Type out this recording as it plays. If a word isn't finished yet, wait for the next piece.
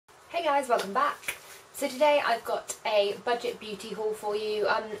Hey guys, welcome back. So today I've got a budget beauty haul for you.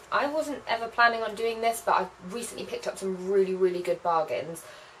 I wasn't ever planning on doing this, but I've recently picked up some really good bargains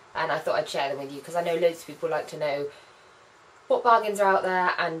and I thought I'd share them with you because I know loads of people like to know what bargains are out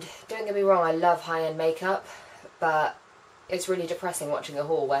there. And don't get me wrong, I love high-end makeup, but it's really depressing watching a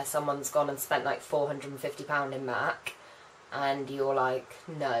haul where someone's gone and spent like £450 in MAC and you're like,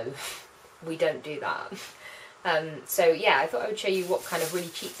 no, we don't do that. So yeah, I thought I would show you what kind of really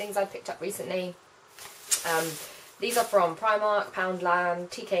cheap things I picked up recently. These are from Primark, Poundland,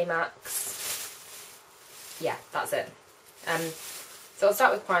 TK Maxx. Yeah, that's it. So I'll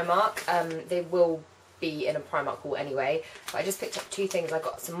start with Primark. They will be in a Primark haul anyway. But I just picked up two things. I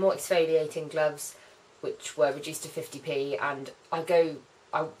got some more exfoliating gloves, which were reduced to 50p, and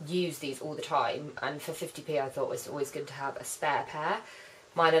I use these all the time. And for 50p, I thought it was always good to have a spare pair.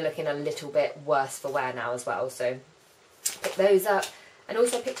 Mine are looking a little bit worse for wear now as well, so picked those up. And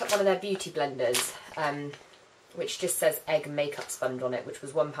also picked up one of their beauty blenders, which just says egg makeup sponge on it, which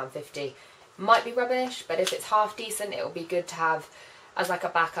was £1.50. Might be rubbish, but if it's half decent, it'll be good to have as like a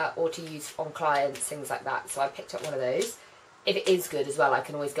backup or to use on clients, things like that. So I picked up one of those. If it is good as well, I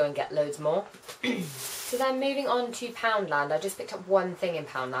can always go and get loads more. So then moving on to Poundland, I just picked up one thing in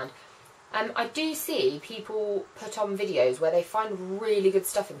Poundland. I do see people put on videos where they find really good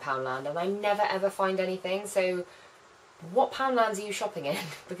stuff in Poundland, and I never ever find anything. So what Poundlands are you shopping in?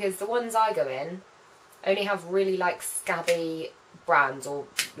 Because the ones I go in only have really like scabby brands or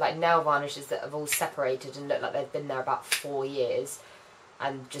like nail varnishes that have all separated and look like they've been there about 4 years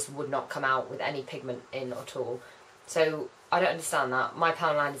and just would not come out with any pigment in at all. So I don't understand that. My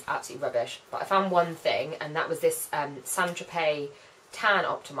Poundland is absolutely rubbish. But I found one thing, and that was this Saint-Tropez Tan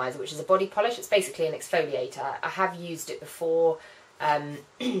Optimizer, which is a body polish. It's basically an exfoliator. I have used it before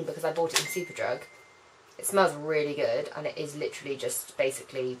because I bought it in Superdrug. It smells really good, and it is literally just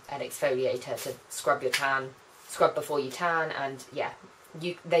basically an exfoliator to scrub your tan, scrub before you tan. And yeah,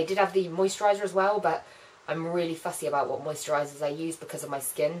 they did have the moisturiser as well, but I'm really fussy about what moisturisers I use because of my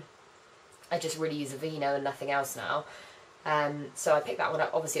skin. I just really use Aveeno and nothing else now. So I picked that one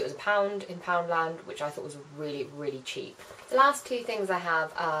up. Obviously it was £1 in Poundland, which I thought was really cheap. The last two things I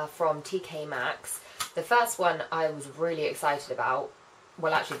have are from TK Maxx. The first one I was really excited about.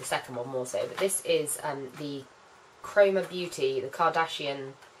 Well, actually the second one more so. But this is the Chroma Beauty, the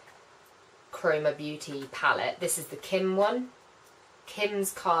Kardashian Chroma Beauty palette. This is the Kim one.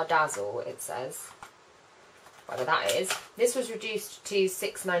 Kim's Cardazzle, it says. Whatever that is. This was reduced to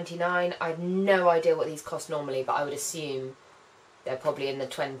 £6.99. I have no idea what these cost normally, but I would assume they're probably in the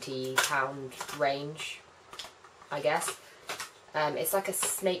 £20 range, I guess. It's like a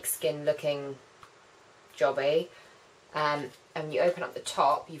snakeskin looking jobby. And you open up the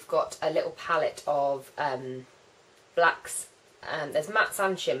top, you've got a little palette of blacks. There's mattes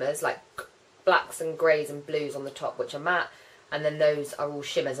and shimmers, like blacks and greys and blues on the top, which are matte. And then those are all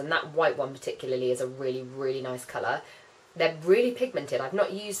shimmers, and that white one particularly is a really nice colour. They're really pigmented. I've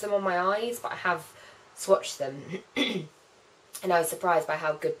not used them on my eyes, but I have swatched them. And I was surprised by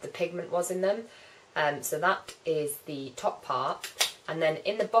how good the pigment was in them. So that is the top part. And then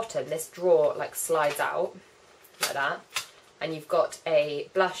in the bottom, this drawer like slides out, like that. And you've got a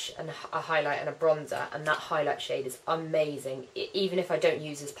blush and a highlight and a bronzer, and that highlight shade is amazing. Even if I don't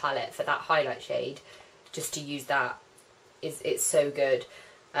use this palette for that highlight shade, just to use that, it's so good.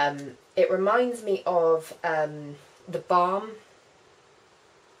 It reminds me of the Balm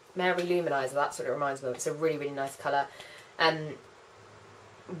Mary Luminizer. That's what it reminds me of. It's a really nice colour. To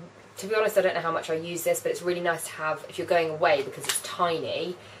be honest, I don't know how much I use this, but it's really nice to have if you're going away because it's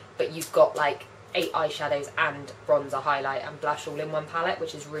tiny, but you've got like 8 eyeshadows and bronzer, highlight and blush all in one palette,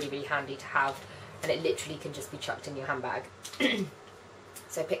 which is really handy to have, and it literally can just be chucked in your handbag.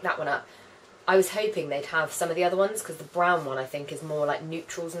 So I picked that one up. I was hoping they'd have some of the other ones because the brown one I think is more like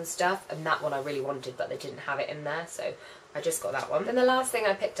neutrals and stuff, and that one I really wanted, but they didn't have it in there, so I just got that one. And the last thing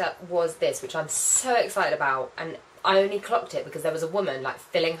I picked up was this, which I'm so excited about, and I only clocked it because there was a woman like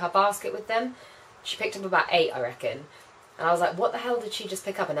filling her basket with them. She picked up about 8, I reckon, and I was like, what the hell did she just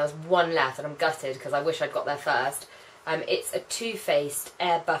pick up? And there was one left, and I'm gutted because I wish I'd got there first. It's a Too Faced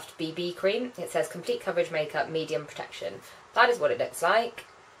Air Buffed BB cream. It says complete coverage makeup, medium protection. That is what it looks like.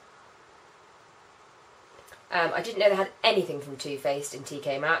 I didn't know they had anything from Too Faced in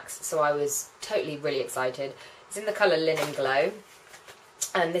TK Maxx, so I was totally really excited. It's in the colour Linen Glow,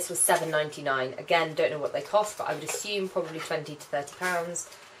 and this was £7.99. Again, don't know what they cost, but I would assume probably £20 to £30.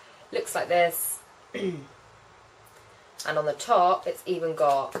 Looks like this. And on the top, it's even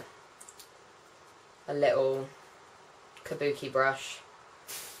got a little kabuki brush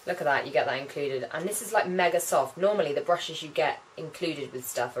Look at that, you get that included. And this is like mega soft. Normally the brushes you get included with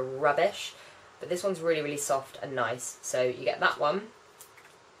stuff are rubbish, but this one's really, really soft and nice. So you get that one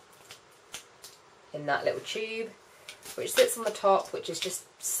in that little tube, which sits on the top, which is just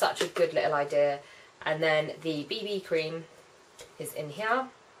such a good little idea. And then the BB cream is in here,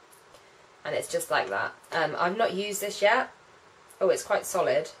 and it's just like that. I've not used this yet. Oh, it's quite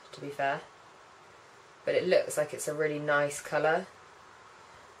solid, to be fair, but it looks like it's a really nice colour.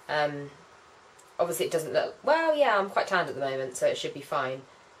 Obviously it doesn't look, well, yeah, I'm quite tanned at the moment, so it should be fine.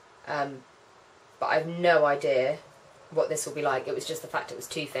 But I've no idea what this will be like. It was just the fact it was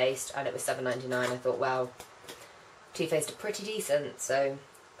Too Faced and it was $7.99. I thought, well, Too Faced are pretty decent, so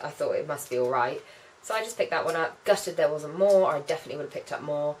I thought it must be alright. So I just picked that one up. Gutted there wasn't more, or I definitely would have picked up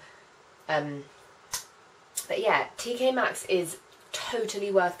more. But yeah, TK Maxx is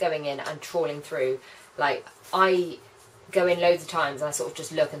totally worth going in and trawling through. Like, I go in loads of times and I sort of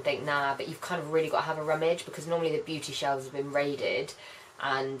just look and think, nah, but you've kind of really got to have a rummage, because normally the beauty shelves have been raided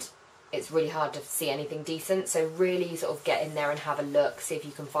and it's really hard to see anything decent. So really sort of get in there and have a look, see if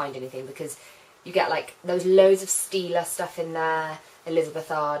you can find anything, because you get like those loads of Stila stuff in there,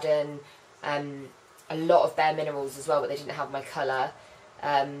 Elizabeth Arden, a lot of Bare Minerals as well, but they didn't have my colour.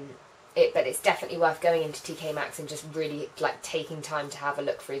 But it's definitely worth going into TK Maxx and just really like taking time to have a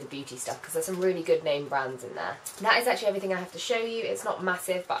look through the beauty stuff, because there's some really good name brands in there. And that is actually everything I have to show you. It's not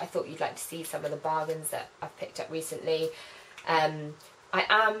massive, but I thought you'd like to see some of the bargains that I've picked up recently. I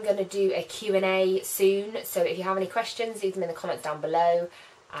am going to do a Q&A soon, so if you have any questions, leave them in the comments down below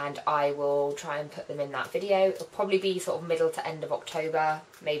and I will try and put them in that video. It'll probably be sort of middle to end of October,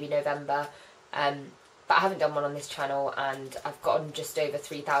 maybe November. But I haven't done one on this channel and I've gotten just over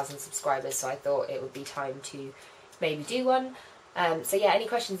 3,000 subscribers, so I thought it would be time to maybe do one. So yeah, any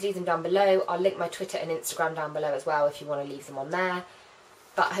questions, leave them down below. I'll link my Twitter and Instagram down below as well if you want to leave them on there.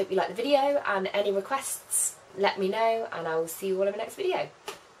 But I hope you like the video, and any requests, let me know, and I will see you all in the next video.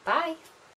 Bye!